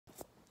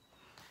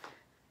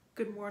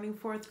Good morning,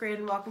 fourth grade,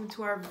 and welcome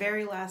to our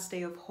very last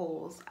day of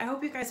Holes. I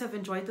hope you guys have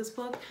enjoyed this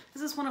book.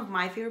 This is one of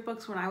my favorite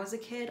books when I was a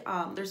kid.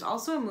 There's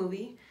also a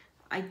movie.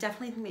 I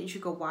definitely think that you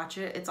should go watch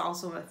it. It's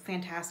also a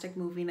fantastic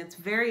movie, and it's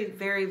very,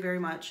 very, very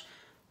much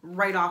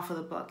right off of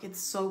the book. It's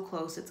so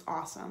close. It's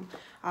awesome.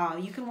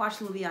 You can watch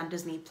the movie on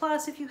Disney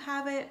Plus if you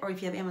have it, or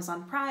if you have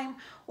Amazon Prime,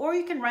 or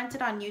you can rent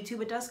it on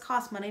YouTube. It does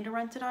cost money to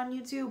rent it on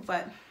YouTube,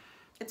 but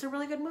it's a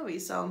really good movie,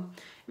 so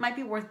it might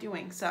be worth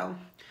doing. So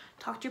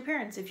talk to your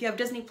parents. If you have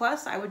Disney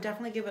Plus, I would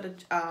definitely give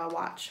it a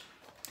watch.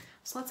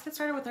 So let's get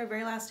started with our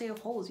very last day of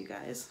Holes, you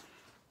guys.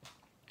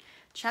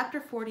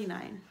 Chapter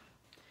 49.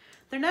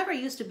 There never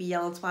used to be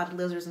yellow-spotted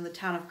lizards in the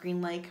town of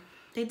Green Lake.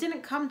 They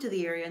didn't come to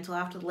the area until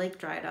after the lake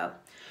dried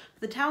up.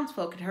 The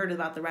townsfolk had heard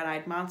about the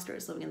red-eyed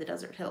monsters living in the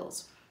desert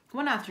hills.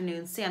 One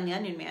afternoon, Sam the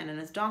Onion Man and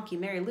his donkey,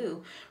 Mary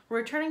Lou, were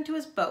returning to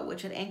his boat,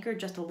 which had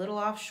anchored just a little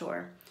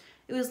offshore.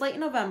 It was late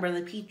November, and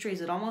the peach trees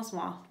had almost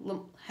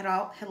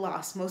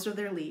lost most of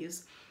their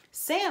leaves.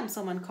 "Sam,"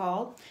 someone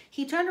called.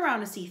 He turned around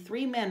to see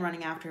three men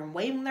running after him,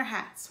 waving their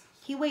hats.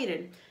 He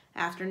waited.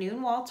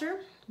 "Afternoon,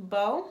 Walter.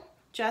 Bo.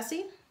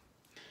 Jesse."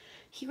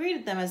 He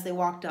greeted them as they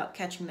walked up,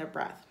 catching their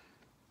breath.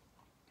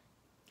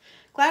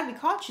 "Glad we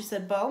caught you,"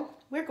 said Bo.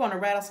 We're going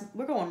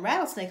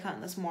rattlesnake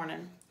hunting this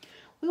morning."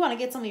 "We want to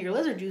get some of your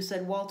lizard juice,"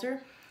 said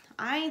Walter.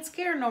 "I ain't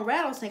scared of no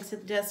rattlesnakes,"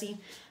 said Jesse,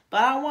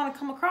 "but I don't want to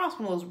come across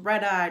one of those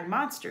red-eyed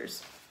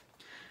monsters."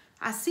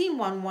 "I seen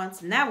one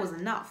once, and that was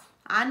enough.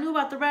 I knew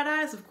about the red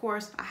eyes, of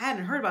course. I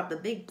hadn't heard about the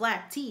big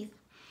black teeth."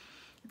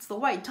 "It's the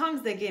white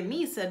tongues that get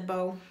me," said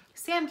Bo.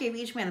 Sam gave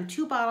each man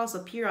 2 bottles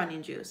of pure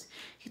onion juice.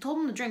 He told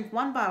them to drink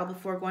 1 bottle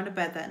before going to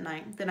bed that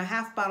night, then a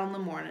half bottle in the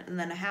morning, and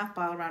then a half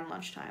bottle around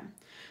lunchtime.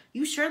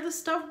 "You sure this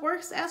stuff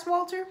works?" asked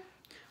Walter.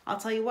 "I'll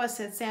tell you what,"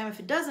 said Sam. "If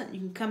it doesn't, you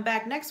can come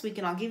back next week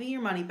and I'll give you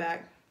your money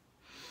back."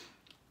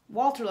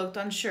 Walter looked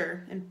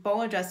unsure, and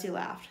Bo and Jesse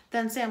laughed.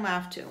 Then Sam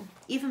laughed too.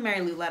 Even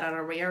Mary Lou let out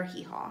a rare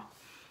hee-haw.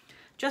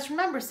 "Just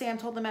remember," Sam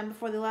told the men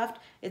before they left,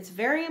 "it's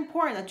very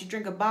important that you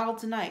drink a bottle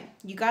tonight.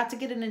 You got to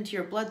get it into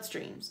your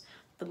bloodstreams.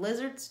 The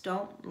lizards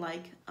don't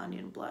like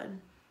onion blood."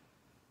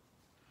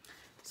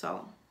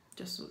 So,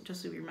 just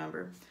so you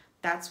remember,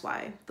 that's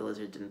why the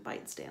lizard didn't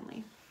bite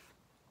Stanley.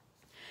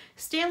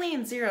 Stanley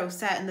and Zero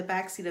sat in the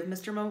back seat of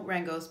Mr.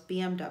 Marengo's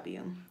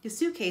BMW. His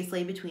suitcase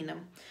lay between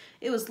them.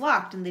 It was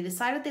locked, and they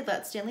decided they'd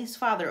let Stanley's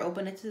father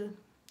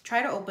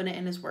try to open it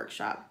in his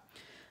workshop.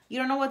 "You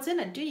don't know what's in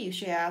it, do you?"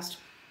 she asked.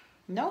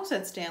 "No,"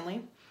 said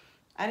Stanley.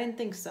 "I didn't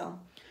think so."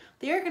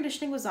 The air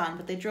conditioning was on,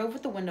 but they drove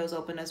with the windows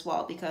open as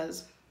well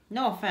because,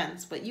 no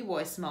offense, but you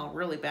boys smell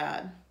really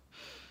bad.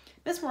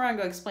 Miss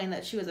Marengo explained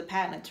that she was a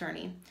patent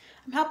attorney.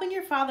 "I'm helping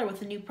your father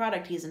with a new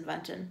product he's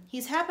invented.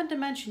 He's happened to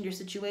mention your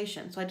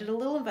situation, so I did a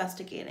little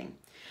investigating.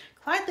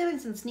 Clyde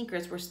Livingston's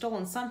sneakers were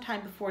stolen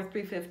sometime before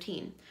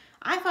 3:15.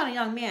 I found a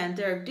young man,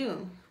 Derek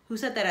Doon, who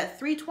said that at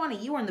 3:20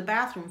 you were in the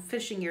bathroom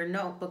fishing your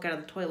notebook out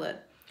of the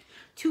toilet.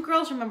 2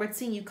 girls remembered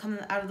seeing you come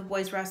out of the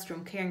boys'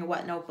 restroom carrying a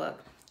wet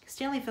notebook."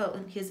 Stanley felt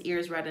his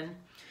ears redden.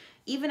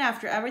 Even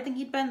after everything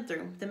he'd been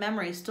through, the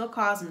memory still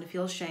caused him to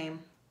feel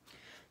shame.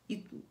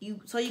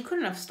 So you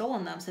couldn't have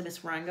stolen them," said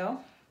Miss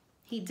Marengo.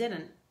 "He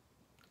didn't."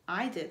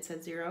 "I did,"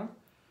 said Zero.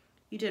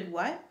 "You did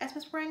what?" asked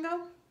Miss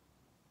Marengo.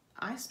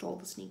 "I stole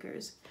the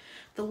sneakers."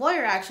 The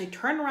lawyer actually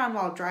turned around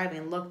while driving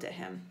and looked at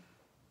him.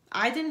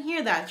 "I didn't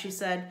hear that," she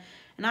said,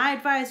 "and I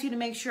advise you to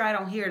make sure I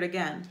don't hear it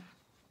again."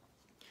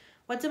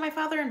 "What did my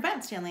father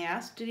invent?" Stanley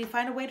asked. "Did he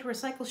find a way to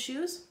recycle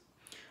shoes?"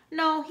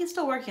 "No, he's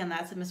still working on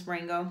that," said Miss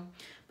Marengo.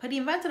 "But he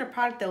invented a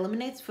product that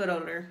eliminates foot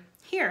odor.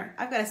 Here,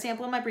 I've got a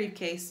sample in my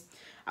briefcase.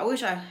 I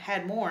wish I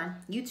had more.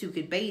 You 2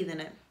 could bathe in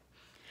it."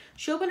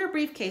 She opened her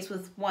briefcase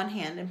with one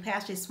hand and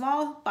passed a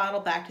small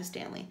bottle back to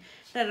Stanley.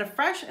 It had a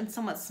fresh and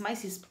somewhat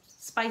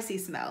spicy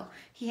smell.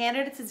 He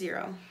handed it to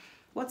Zero.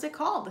 "What's it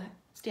called?"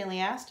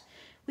 Stanley asked.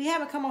 "We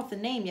haven't come up with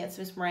a name yet," said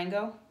Miss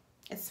Marengo.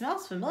 "It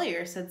smells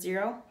familiar," said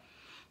Zero.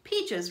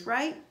 "Peaches,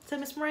 right?" said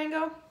Miss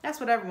Marengo. "That's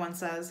what everyone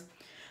says."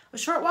 A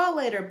short while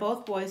later,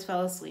 both boys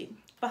fell asleep.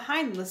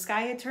 Behind them, the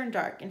sky had turned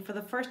dark, and for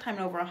the first time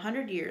in over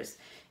 100 years,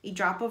 a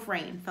drop of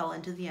rain fell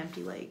into the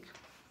empty lake.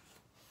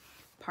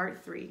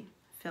 Part 3.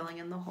 Filling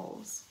in the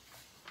holes.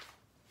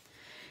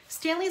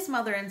 Stanley's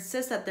mother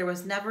insists that there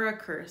was never a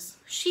curse.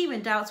 She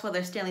even doubts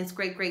whether Stanley's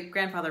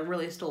great-great-grandfather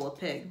really stole a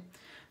pig.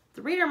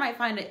 The reader might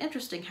find it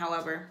interesting,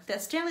 however,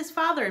 that Stanley's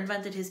father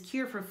invented his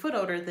cure for foot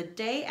odor the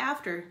day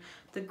after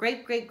the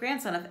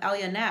great-great-grandson of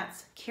Elia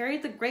Natz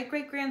carried the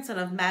great-great-grandson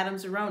of Madame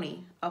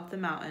Zeroni up the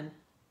mountain.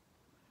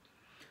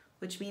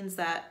 Which means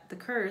that the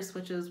curse,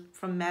 which is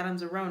from Madame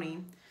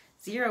Zeroni,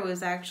 Zero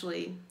is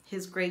actually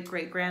his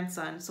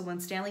great-great-grandson. So when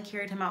Stanley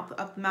carried him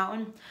up the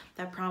mountain,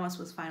 that promise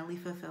was finally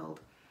fulfilled.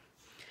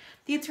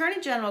 The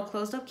Attorney General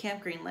closed up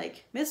Camp Green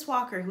Lake. Miss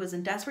Walker, who was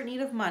in desperate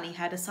need of money,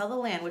 had to sell the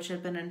land which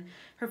had been in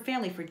her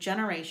family for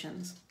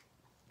generations.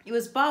 It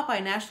was bought by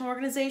a national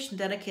organization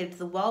dedicated to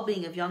the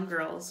well-being of young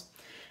girls.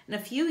 In a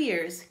few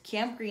years,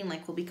 Camp Green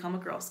Lake will become a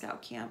Girl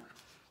Scout camp.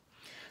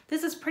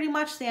 This is pretty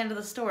much the end of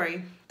the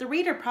story. The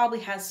reader probably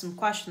has some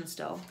questions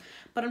still,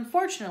 but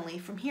unfortunately,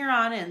 from here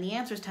on in, the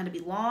answers tend to be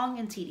long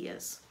and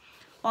tedious.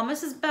 While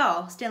Mrs.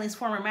 Bell, Stanley's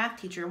former math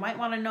teacher, might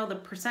want to know the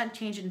percent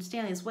change in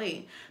Stanley's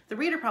weight, the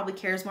reader probably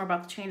cares more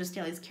about the change in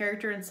Stanley's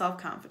character and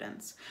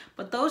self-confidence.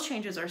 But those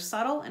changes are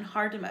subtle and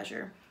hard to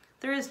measure.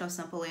 There is no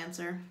simple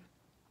answer.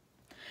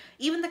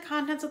 Even the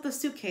contents of the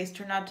suitcase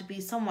turned out to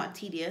be somewhat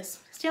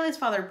tedious. Stanley's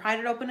father pried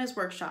it open in his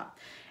workshop,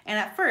 and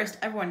at first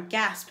everyone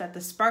gasped at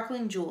the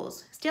sparkling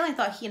jewels. Stanley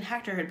thought he and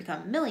Hector had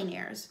become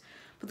millionaires,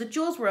 but the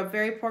jewels were of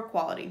very poor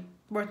quality,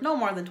 worth no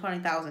more than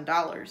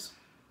 $20,000.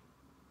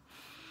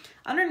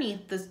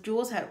 Underneath the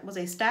jewels was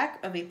a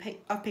stack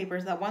of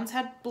papers that once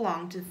had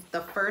belonged to the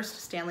first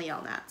Stanley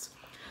Yelnats.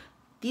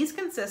 These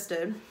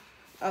consisted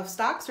of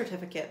stock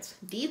certificates,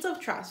 deeds of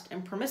trust,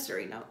 and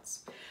promissory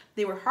notes.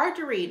 They were hard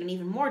to read and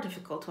even more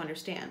difficult to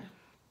understand.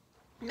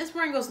 Miss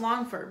Marengo's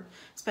Longford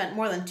spent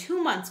more than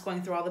 2 months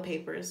going through all the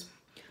papers.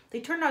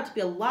 They turned out to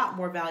be a lot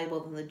more valuable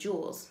than the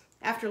jewels.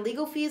 After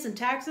legal fees and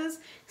taxes,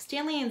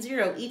 Stanley and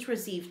Zero each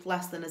received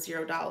less than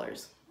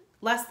 $0,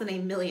 less than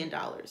 $1 million.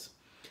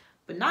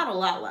 But not a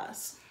lot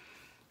less.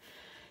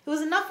 It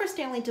was enough for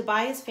Stanley to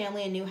buy his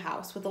family a new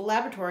house with a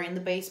laboratory in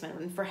the basement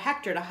and for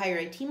Hector to hire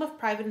a team of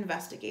private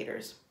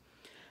investigators.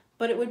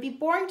 But it would be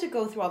boring to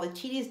go through all the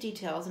tedious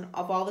details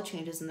of all the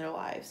changes in their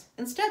lives.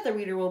 Instead, the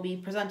reader will be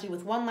presented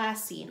with one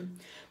last scene,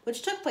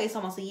 which took place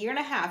almost a year and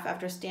a half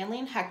after Stanley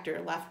and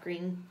Hector left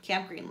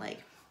Camp Green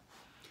Lake.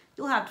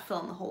 You'll have to fill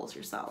in the holes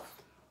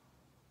yourself.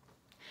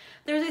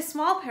 There was a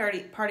small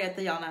party at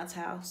the Yelnats'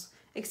 house.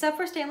 Except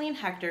for Stanley and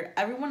Hector,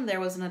 everyone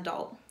there was an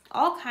adult.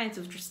 All kinds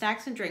of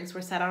snacks and drinks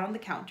were set out on the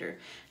counter,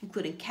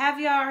 including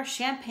caviar,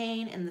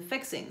 champagne, and the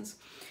fixings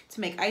to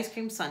make ice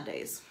cream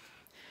sundaes.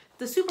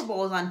 The Super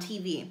Bowl was on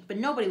TV, but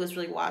nobody was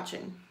really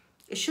watching.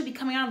 It should be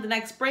coming out of the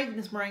next break,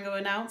 Miss Marengo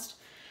announced.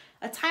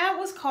 A timeout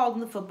was called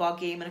in the football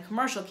game and a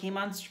commercial came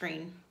on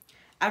screen.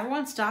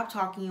 Everyone stopped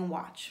talking and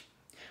watched.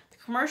 The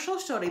commercial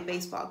showed a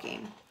baseball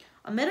game.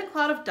 Amid a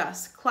cloud of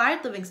dust,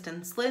 Clyde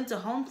Livingston slid into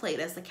home plate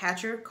as the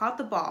catcher caught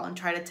the ball and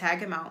tried to tag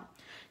him out.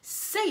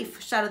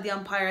 "Safe!" shouted the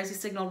umpire as he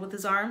signaled with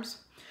his arms.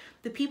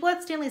 The people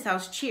at Stanley's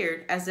house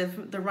cheered as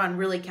if the run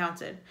really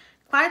counted.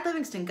 Clyde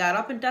Livingston got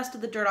up and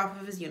dusted the dirt off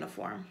of his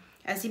uniform.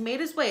 As he made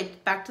his way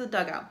back to the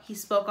dugout, he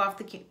spoke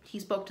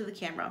to the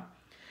camera.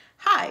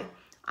 "Hi,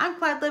 I'm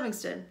Clyde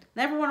Livingston,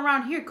 and everyone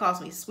around here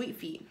calls me Sweet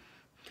Feet."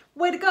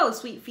 "Way to go,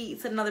 Sweet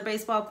Feet," said another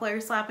baseball player,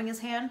 slapping his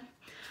hand.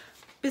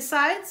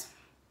 Besides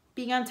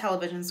being on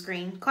television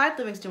screen, Clyde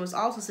Livingston was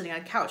also sitting on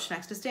a couch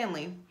next to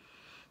Stanley.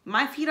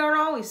 "My feet are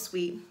always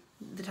sweet,"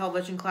 the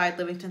television Clyde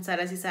Livingston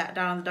said as he sat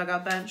down on the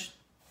dugout bench.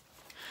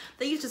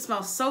 "They used to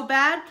smell so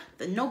bad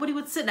that nobody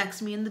would sit next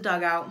to me in the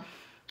dugout."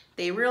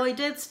 "They really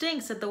did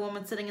stink," said the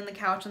woman sitting in the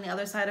couch on the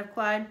other side of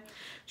Clyde.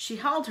 She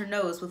held her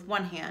nose with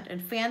one hand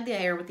and fanned the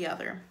air with the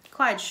other.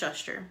 Clyde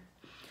shushed her.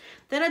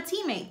 "Then a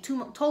teammate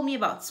told me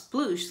about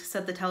Sploosh,"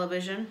 said the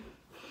television.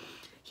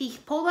 He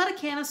pulled out a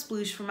can of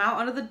Sploosh from out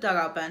under the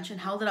dugout bench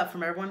and held it up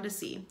for everyone to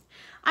see.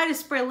 "I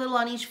just spray a little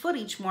on each foot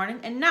each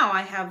morning, and now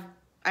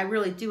I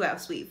really do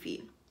have sweet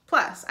feet.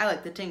 Plus, I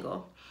like the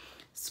tingle."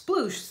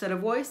 "Sploosh," said a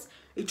voice.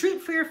 "A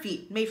treat for your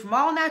feet, made from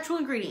all natural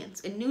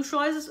ingredients. It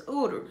neutralizes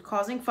odor,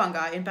 causing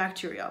fungi and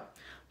bacteria.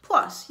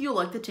 Plus, you'll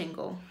like the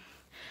tingle."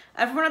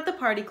 Everyone at the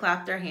party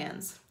clapped their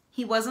hands.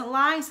 "He wasn't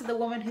lying," said the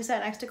woman who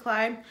sat next to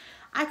Clyde.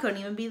 "I couldn't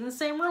even be in the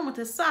same room with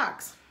his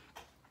socks."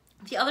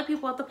 The other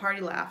people at the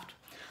party laughed.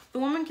 The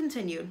woman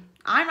continued,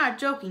 "I'm not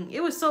joking.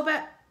 It was so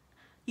bad."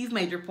 "You've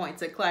made your point,"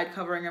 said Clyde,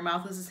 covering her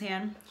mouth with his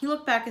hand. He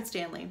looked back at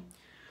Stanley.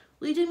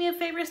 "Will you do me a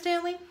favor,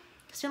 Stanley?"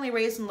 Stanley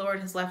raised and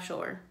lowered his left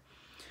shoulder.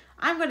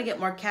 "I'm going to get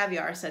more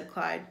caviar," said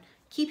Clyde.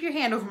 "Keep your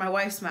hand over my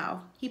wife's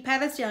mouth." He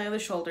patted Stanley on the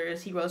shoulder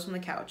as he rose from the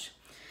couch.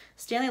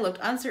 Stanley looked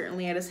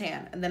uncertainly at his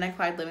hand and then at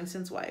Clyde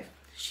Livingston's wife.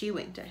 She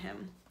winked at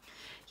him.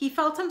 He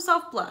felt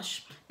himself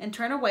blush and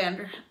turned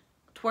away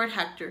toward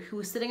Hector, who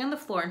was sitting on the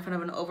floor in front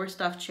of an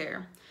overstuffed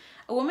chair.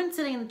 A woman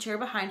sitting in the chair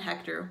behind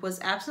Hector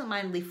was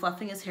absent-mindedly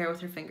fluffing his hair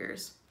with her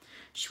fingers.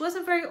 She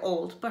wasn't very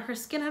old, but her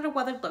skin had a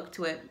weathered look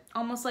to it,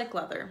 almost like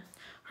leather.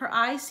 Her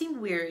eyes seemed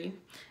weary,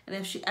 and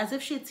as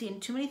if she had seen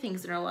too many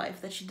things in her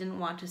life that she didn't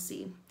want to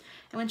see.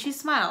 And when she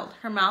smiled,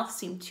 her mouth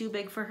seemed too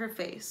big for her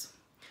face.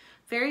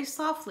 Very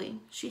softly,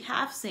 she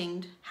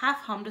half-singed,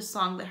 half-hummed a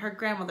song that her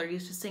grandmother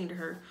used to sing to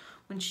her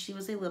when she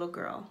was a little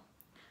girl.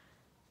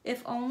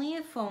 If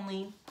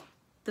only,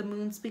 the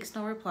moon speaks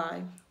no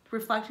reply,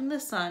 reflecting the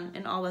sun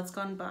and all that's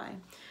gone by.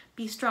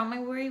 Be strong, my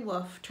weary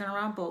wolf, turn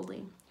around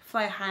boldly.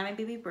 Fly high, my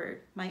baby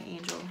bird, my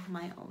angel,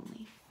 my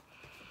only.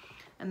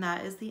 And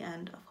that is the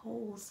end of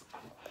Holes.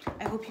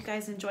 I hope you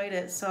guys enjoyed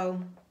it.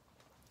 So,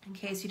 in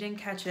case you didn't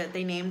catch it,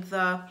 they named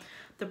the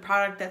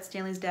product that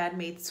Stanley's dad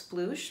made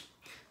Sploosh.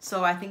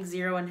 So I think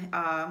Zero and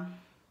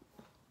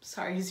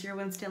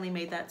Stanley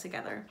made that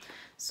together.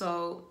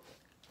 So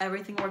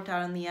everything worked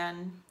out in the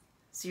end.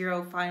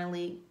 Zero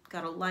finally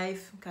got a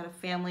life, got a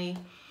family.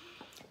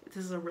 This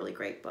is a really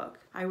great book.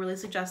 I really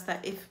suggest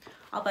that if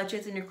I'll bet you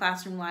it's in your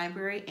classroom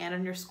library and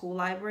in your school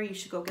library. You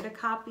should go get a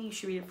copy. You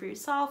should read it for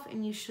yourself,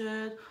 and you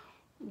should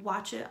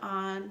watch it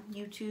on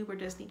YouTube or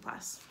Disney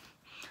Plus.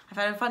 I've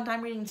had a fun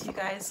time reading to you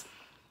guys.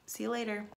 See you later.